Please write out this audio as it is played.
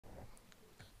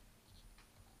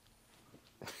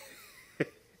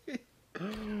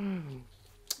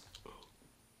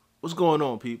What's going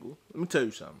on, people? Let me tell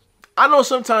you something. I know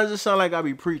sometimes it sounds like I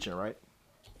be preaching, right?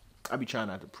 I be trying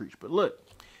not to preach, but look,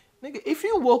 nigga, if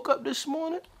you woke up this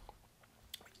morning,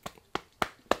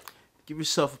 give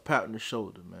yourself a pat on the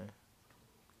shoulder, man.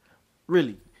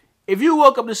 Really. If you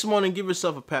woke up this morning, give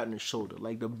yourself a pat on the shoulder.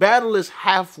 Like, the battle is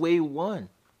halfway won.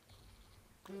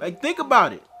 Like, think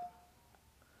about it.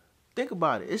 Think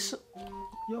about it. It's,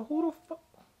 yo, who the fuck?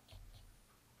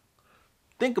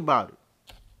 Think about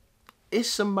it. It's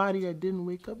somebody that didn't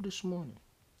wake up this morning.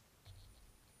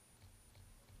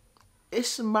 It's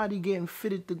somebody getting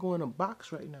fitted to go in a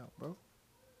box right now, bro.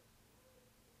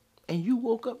 And you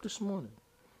woke up this morning.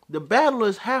 The battle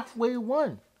is halfway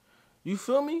won. You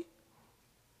feel me?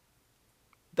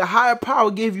 The higher power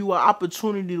gave you an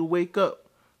opportunity to wake up.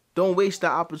 Don't waste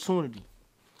that opportunity.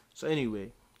 So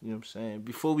anyway, you know what I'm saying?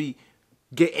 Before we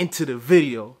get into the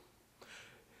video,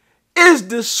 is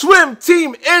the swim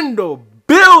team in the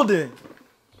building?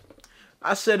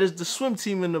 I said, is the swim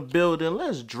team in the building?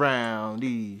 Let's drown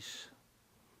these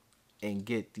and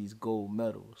get these gold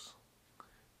medals.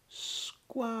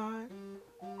 Sqaudd.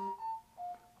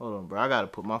 Hold on, bro. I gotta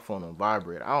put my phone on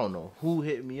vibrate. I don't know who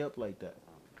hit me up like that.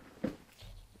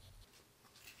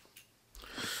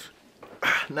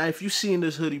 Now, if you've seen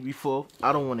this hoodie before,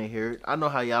 I don't want to hear it. I know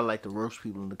how y'all like to roast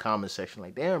people in the comment section.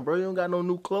 Like, damn, bro, you don't got no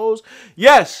new clothes?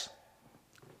 Yes!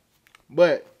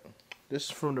 But this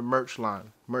is from the merch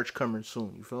line. Merch coming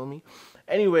soon, you feel me?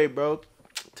 Anyway, bro,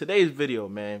 today's video,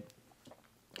 man.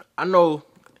 I know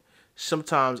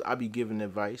sometimes I be giving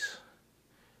advice.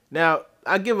 Now,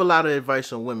 I give a lot of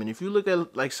advice on women. If you look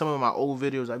at, like, some of my old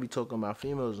videos, I be talking about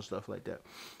females and stuff like that.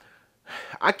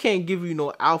 I can't give you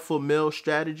no alpha male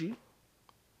strategy.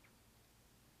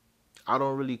 I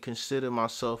don't really consider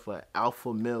myself an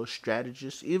alpha male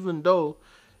strategist, even though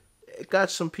it got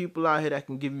some people out here that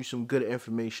can give you some good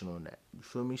information on that. You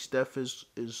feel me? Steph is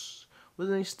what's his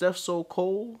name? Steph So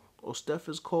Cold, or Steph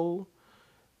is Cold,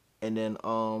 and then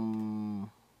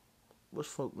what's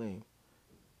fuck name?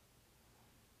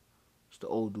 It's the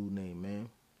old dude name, man.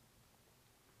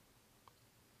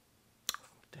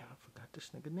 Damn, I forgot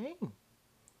this nigga name.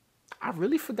 I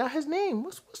really forgot his name.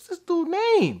 What's this dude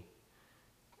name?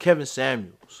 Kevin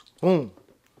Samuels. Boom.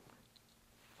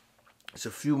 It's a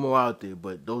few more out there,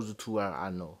 but those are two I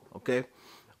know, okay?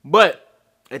 But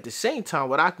at the same time,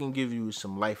 what I can give you is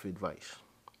some life advice.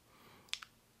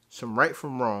 Some right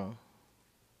from wrong.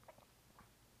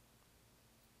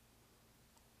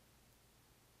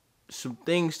 Some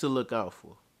things to look out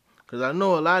for. Because I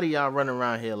know a lot of y'all run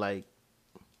around here like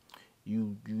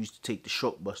you used to take the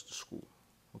short bus to school,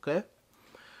 okay?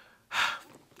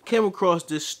 Came across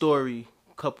this story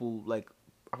couple, like,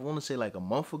 I want to say like a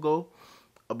month ago,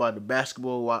 about the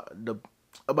basketball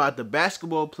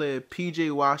player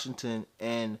PJ Washington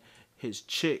and his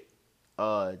chick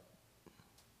Brittany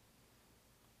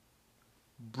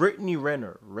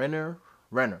Renner.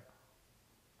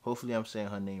 Hopefully I'm saying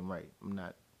her name right. I'm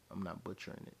not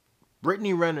butchering it.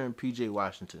 Brittany Renner and PJ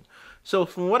Washington. So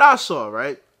from what I saw,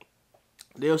 right,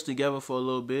 they was together for a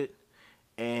little bit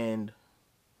and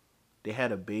they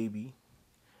had a baby.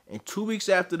 And 2 weeks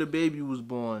after the baby was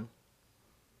born,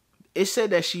 it said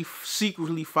that she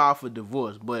secretly filed for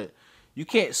divorce, but you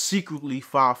can't secretly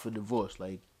file for divorce.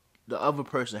 Like, the other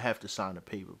person have to sign a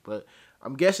paper. But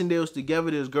I'm guessing they was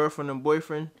together, this girlfriend and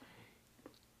boyfriend.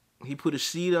 He put a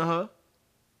seed on her.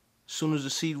 As soon as the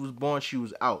seed was born, she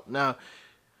was out. Now,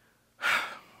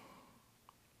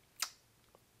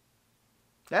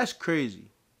 that's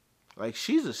crazy. Like,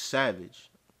 she's a savage.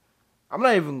 I'm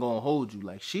not even gonna hold you.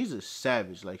 Like, she's a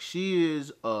savage. Like, she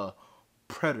is a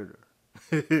predator.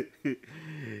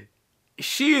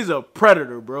 She is a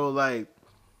predator, bro. Like,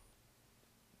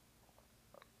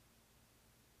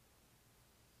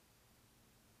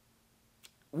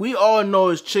 we all know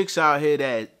there's chicks out here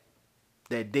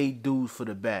that date dudes for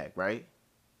the bag, right?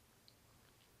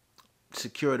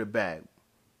 Secure the bag.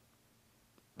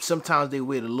 Sometimes they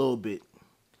wait a little bit.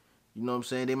 You know what I'm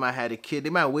saying? They might have a kid. They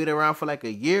might wait around for like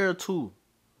a year or two.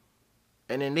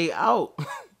 And then they out.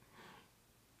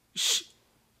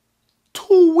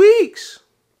 2 weeks.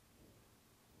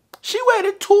 She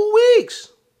waited 2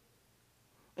 weeks.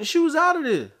 And she was out of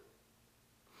there.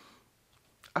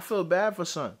 I feel bad for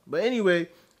son. But anyway,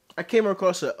 I came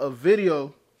across a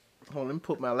video. Hold on, let me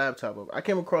put my laptop up. I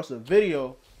came across a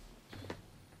video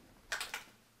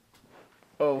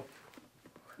of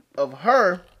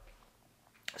her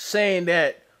saying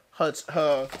that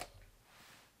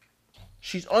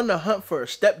she's on the hunt for a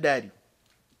stepdaddy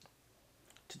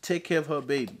to take care of her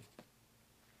baby.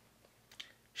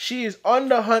 She is on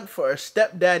the hunt for a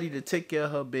stepdaddy to take care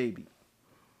of her baby.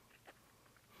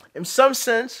 in some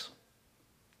sense,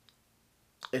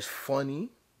 it's funny.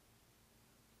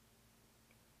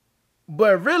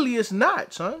 But really, it's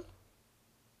not, son.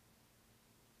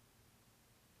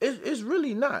 It's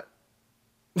really not.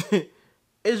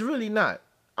 It's really not.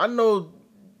 I know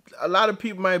a lot of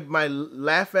people might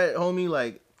laugh at homie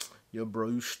like, yo, bro,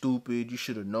 you stupid. You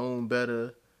should have known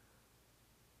better.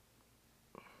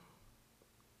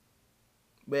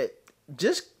 But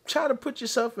just try to put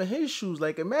yourself in his shoes.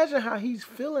 Like, imagine how he's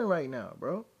feeling right now,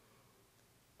 bro.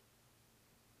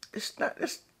 That's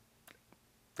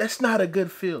not a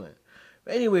good feeling.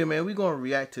 But anyway, man, we're gonna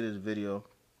react to this video.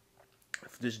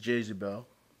 This Jezebel.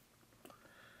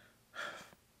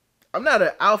 I'm not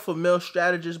an alpha male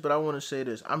strategist, but I want to say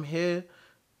this. I'm here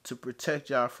to protect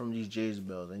y'all from these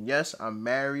Jezebels. And yes, I'm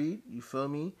married, you feel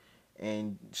me?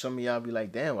 And some of y'all be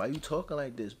like, damn, why you talking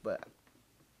like this? But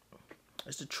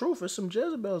it's the truth. There's some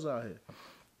Jezebels out here.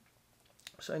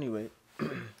 So anyway,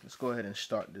 let's go ahead and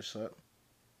start this up.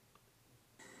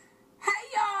 Hey,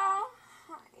 y'all.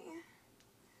 Hi.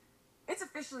 It's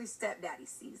officially stepdaddy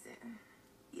season.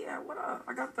 Yeah, what up?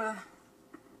 I got the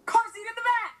car seat in the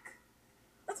back.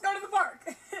 Let's go to the park.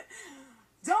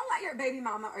 Don't let your baby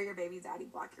mama or your baby daddy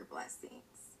block your blessings.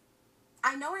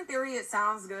 I know in theory it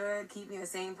sounds good keeping the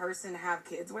same person to have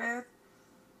kids with,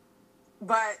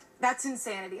 but that's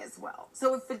insanity as well.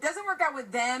 So if it doesn't work out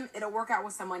with them, it'll work out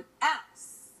with someone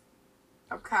else.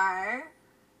 Okay?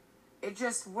 It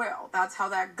just will. That's how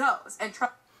that goes. And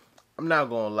I'm not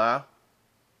gonna lie.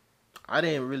 I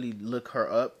didn't really look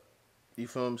her up. You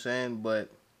feel what I'm saying? But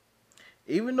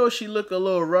even though she look a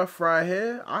little rough right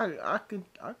here, I could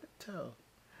tell.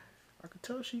 I could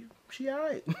tell she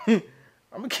alright. I'm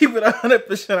gonna keep it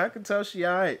 100%. I can tell she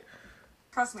alright.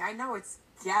 Trust me, I know it's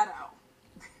ghetto.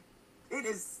 It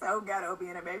is so ghetto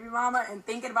being a baby mama, and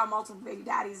thinking about multiple baby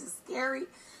daddies is scary.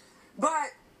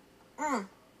 But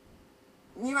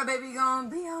me and my baby gonna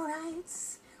be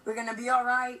alright. We're gonna be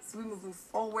alright. So we're moving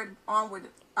forward, onward,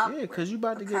 upward. Yeah, because you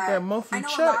about to get that monthly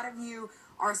check. I know a lot of you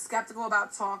are skeptical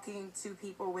about talking to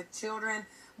people with children,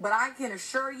 but I can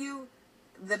assure you,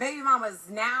 the baby mamas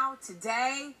now,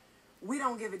 today, we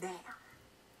don't give a damn.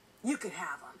 You could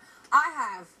have them. I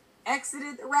have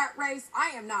exited the rat race. I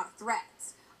am not a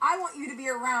threat. I want you to be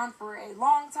around for a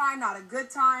long time, not a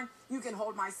good time. You can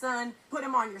hold my son, put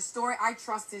him on your story. I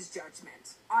trust his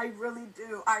judgment. I really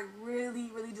do. I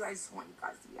really, really do. I just want you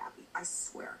guys to be happy. I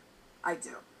swear. I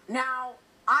do. Now,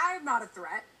 I'm not a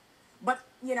threat, but,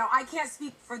 you know, I can't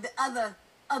speak for the other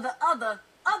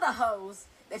hoes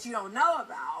that you don't know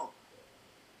about.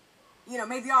 You know,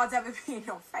 maybe odds ever be in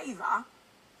your favor.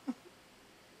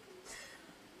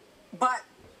 But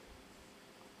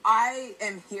I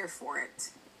am here for it.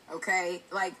 Okay?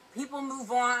 Like, people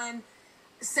move on.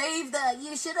 Save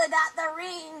you should have got the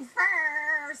ring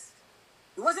first.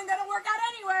 It wasn't going to work out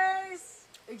anyways.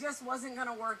 It just wasn't going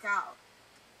to work out.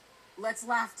 Let's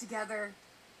laugh together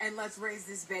and let's raise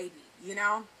this baby, you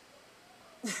know?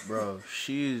 Bro,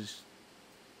 she's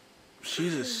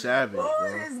a savage, bro.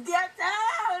 It's ghetto.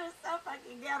 It's so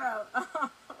fucking ghetto.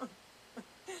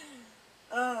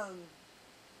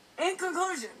 In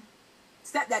conclusion,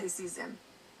 stepdaddy season.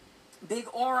 Big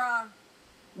aura,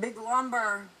 big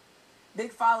lumber,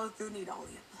 big follow through need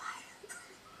only apply.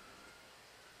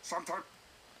 Sometimes.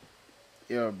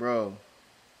 Yo, bro.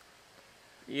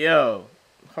 Yo,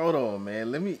 hold on,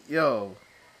 man.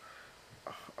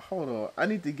 Hold on. I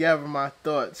need to gather my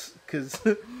thoughts, cause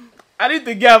I need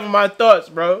to gather my thoughts,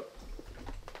 bro.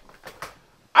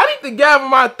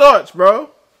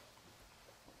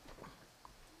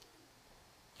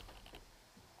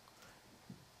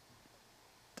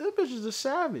 This bitch is a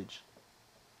savage.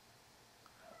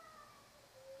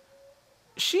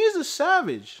 She's a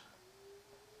savage.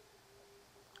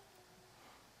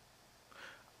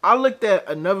 I looked at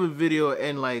another video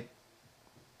and like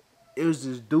it was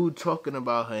this dude talking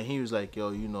about her and he was like, yo,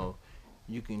 you know,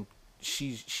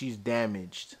 she's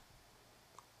damaged.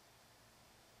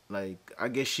 Like, I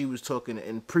guess she was talking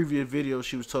in previous videos,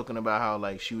 she was talking about how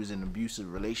like she was in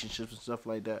abusive relationships and stuff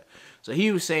like that. So he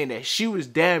was saying that she was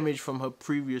damaged from her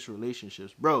previous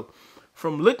relationships. Bro,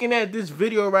 from looking at this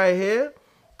video right here,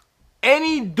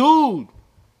 any dude,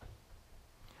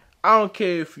 I don't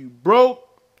care if you broke,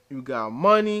 you got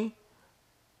money,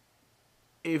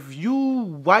 if you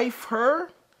wife her,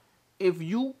 if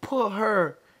you put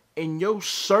her in your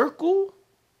circle,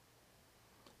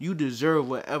 you deserve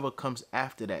whatever comes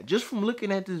after that. Just from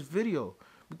looking at this video.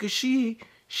 Because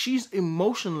she's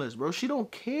emotionless, bro. She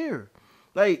don't care.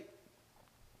 Like,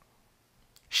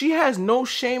 she has no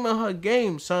shame in her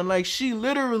game, son. Like, she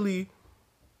literally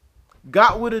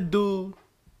got with a dude,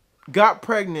 got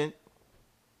pregnant,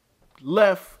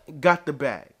 left, got the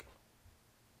bag.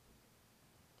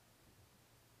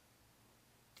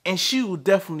 And she will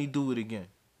definitely do it again.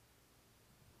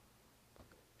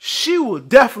 She will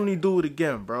definitely do it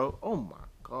again, bro. Oh my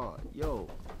God, yo.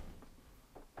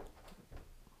 What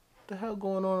the hell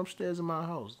going on upstairs in my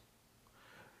house?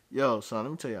 Yo, son,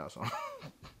 let me tell y'all something.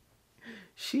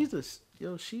 She is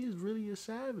really a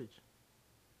savage.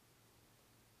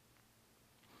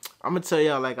 I'm gonna tell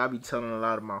y'all like I be telling a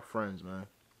lot of my friends, man.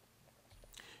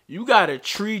 You gotta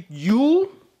treat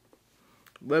you,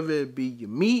 whether it be your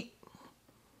meat,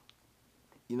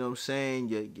 you know what I'm saying,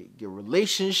 your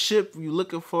relationship, you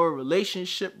looking for a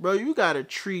relationship, bro, you gotta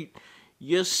treat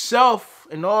yourself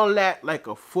and all that like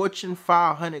a Fortune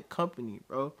 500 company,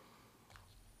 bro.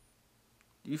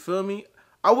 You feel me?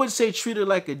 I wouldn't say treat it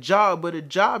like a job, but a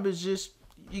job is just,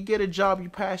 you get a job you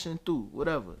passing through,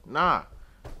 whatever. Nah.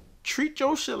 Treat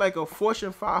your shit like a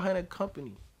Fortune 500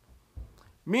 company.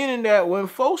 Meaning that when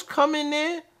folks come in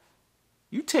there,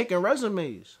 you taking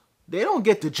resumes. They don't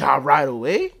get the job right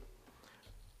away.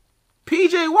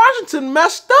 PJ Washington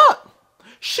messed up.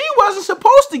 She wasn't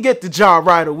supposed to get the job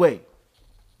right away.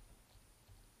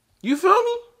 You feel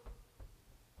me?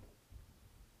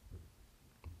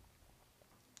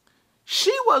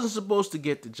 She wasn't supposed to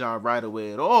get the job right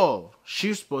away at all. She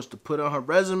was supposed to put on her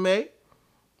resume,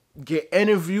 get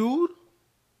interviewed,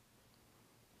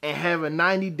 and have a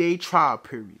 90-day trial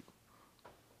period.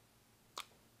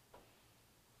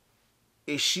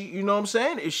 If she, you know what I'm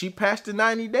saying? If she passed the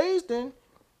 90 days, then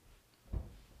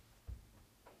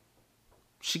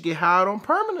she get hired on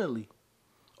permanently.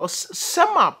 Or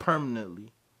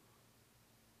semi-permanently.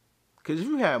 Because if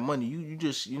you have money, you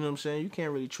just, you know what I'm saying? You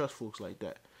can't really trust folks like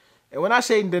that. And when I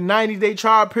say the 90-day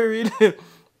trial period,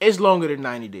 it's longer than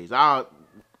 90 days.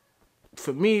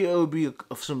 For me, it would be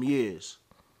some years.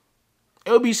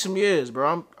 It would be some years,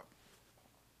 bro.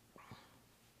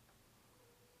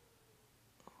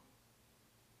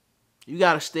 You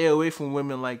got to stay away from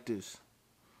women like this.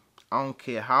 I don't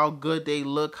care how good they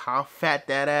look, how fat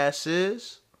that ass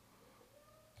is,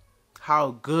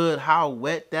 how good, how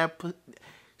wet that...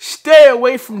 Stay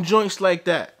away from joints like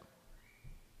that.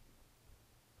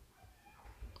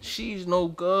 She's no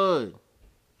good.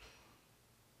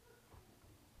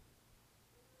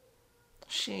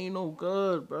 She ain't no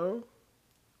good, bro.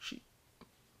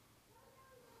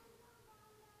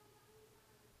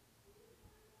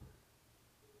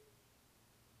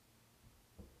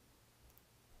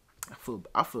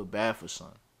 I feel bad for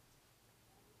son.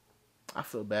 I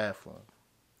feel bad for him.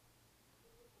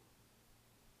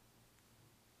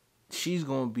 She's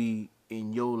gonna be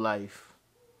in your life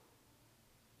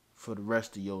for the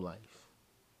rest of your life.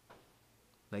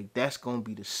 Like that's gonna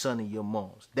be the son of your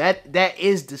mom's. That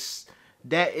is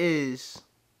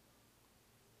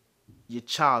your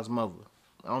child's mother.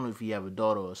 I don't know if you have a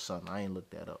daughter or a son. I ain't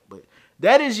looked that up, but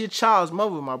that is your child's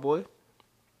mother, my boy.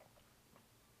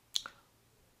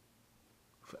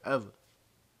 Forever.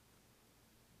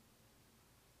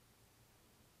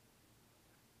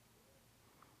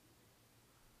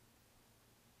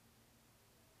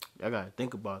 I gotta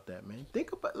think about that, man.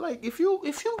 Think about, like, if you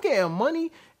getting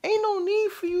money, ain't no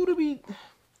need for you to be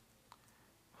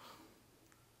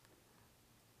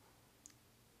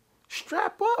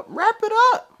strap up, wrap it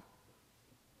up.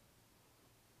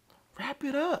 Wrap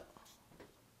it up.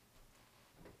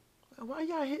 Why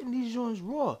y'all hitting these joints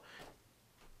raw?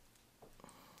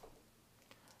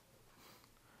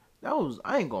 That was,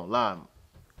 I ain't gonna lie.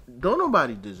 Don't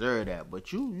nobody deserve that,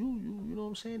 but you know what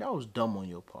I'm saying? That was dumb on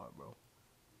your part, bro.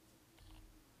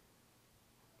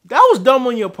 That was dumb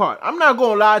on your part. I'm not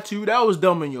gonna lie to you. That was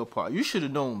dumb on your part. You should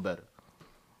have known better.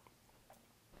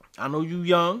 I know you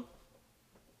young,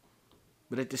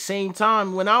 but at the same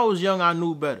time, when I was young, I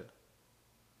knew better.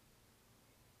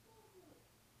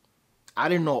 I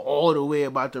didn't know all the way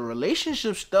about the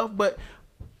relationship stuff, but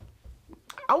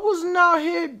I wasn't out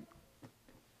here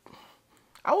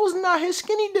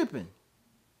skinny dipping.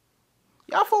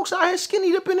 Y'all folks out here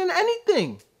skinny dipping in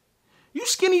anything. You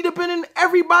skinny dipping in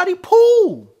everybody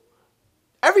pool.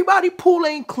 Everybody pool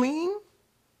ain't clean.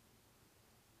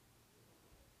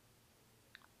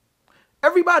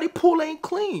 Everybody pool ain't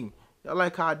clean. Y'all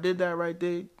like how I did that right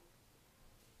there?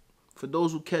 For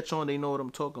those who catch on, they know what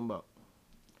I'm talking about.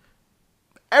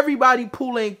 Everybody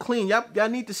pool ain't clean. Y'all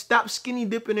need to stop skinny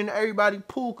dipping in everybody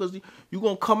pool because you're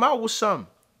going to come out with something.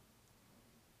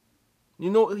 You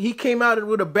know, he came out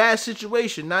with a bad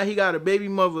situation. Now he got a baby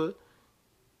mother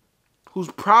who's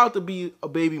proud to be a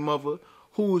baby mother,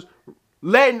 who's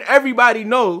letting everybody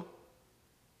know.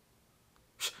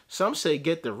 Some say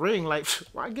get the ring. Like,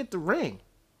 why get the ring?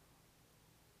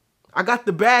 I got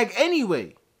the bag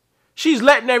anyway. She's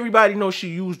letting everybody know she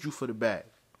used you for the bag.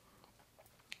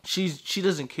 She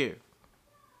doesn't care.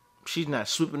 She's not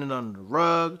sweeping it under the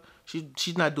rug.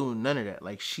 She's not doing none of that.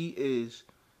 Like, she's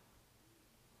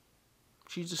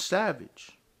a savage.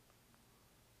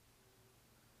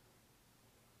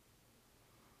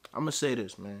 I'm gonna say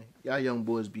this, man. Y'all young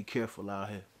boys, be careful out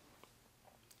here.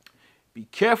 Be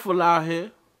careful out here,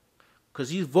 cause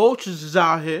these vultures is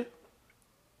out here.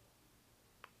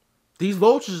 These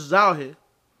vultures is out here.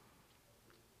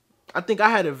 I think I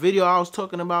had a video I was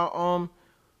talking about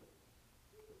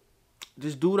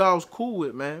this dude I was cool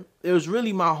with, man. It was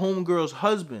really my homegirl's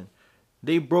husband.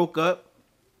 They broke up.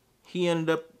 He ended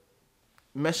up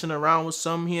messing around with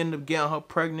some. He ended up getting her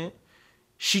pregnant.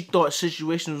 She thought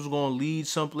situation was gonna lead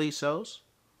someplace else.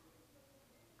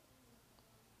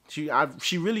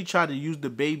 She really tried to use the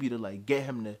baby to like get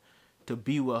him to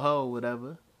be with her or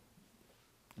whatever.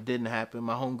 It didn't happen.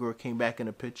 My homegirl came back in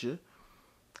the picture.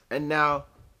 And now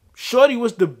Shorty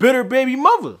was the bitter baby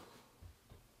mother.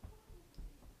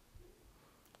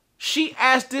 She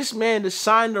asked this man to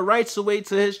sign the rights away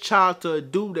to his child to a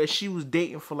dude that she was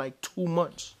dating for like 2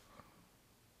 months.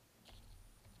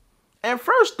 And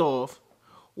first off,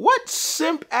 what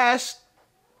simp ass,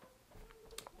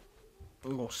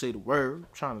 I'm gonna say the word, I'm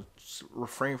trying to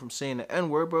refrain from saying the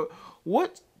N-word, but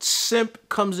what simp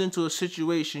comes into a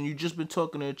situation, you just been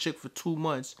talking to a chick for 2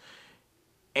 months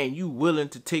and you willing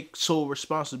to take sole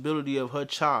responsibility of her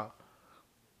child?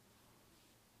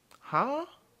 Huh?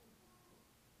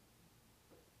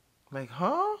 Like,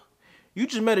 huh? You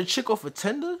just met a chick off a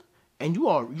Tinder and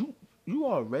you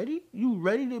ready? You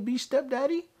ready to be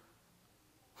stepdaddy?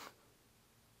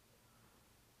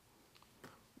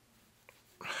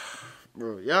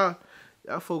 Bro, y'all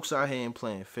folks out here ain't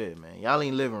playing fair, man. Y'all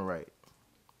ain't living right.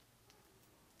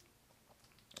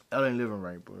 Y'all ain't living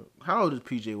right, bro. How old is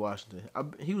PJ Washington?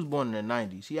 He was born in the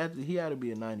 90s. He had to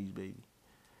be a 90s baby.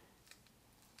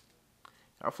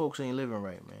 Our folks ain't living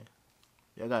right, man.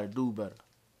 Y'all gotta do better.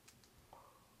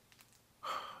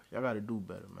 Y'all gotta do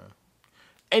better, man.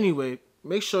 Anyway,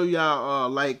 make sure y'all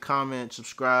like, comment,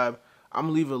 subscribe. I'm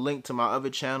gonna leave a link to my other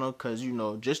channel because, you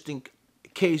know, just in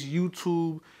case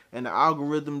YouTube and the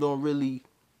algorithm don't really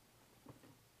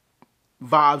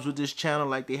vibes with this channel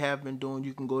like they have been doing,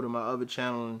 you can go to my other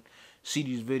channel and see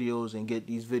these videos and get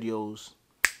these videos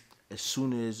as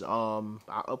soon as I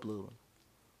upload them.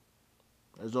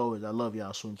 As always, I love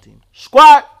y'all, swim team.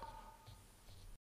 Squad!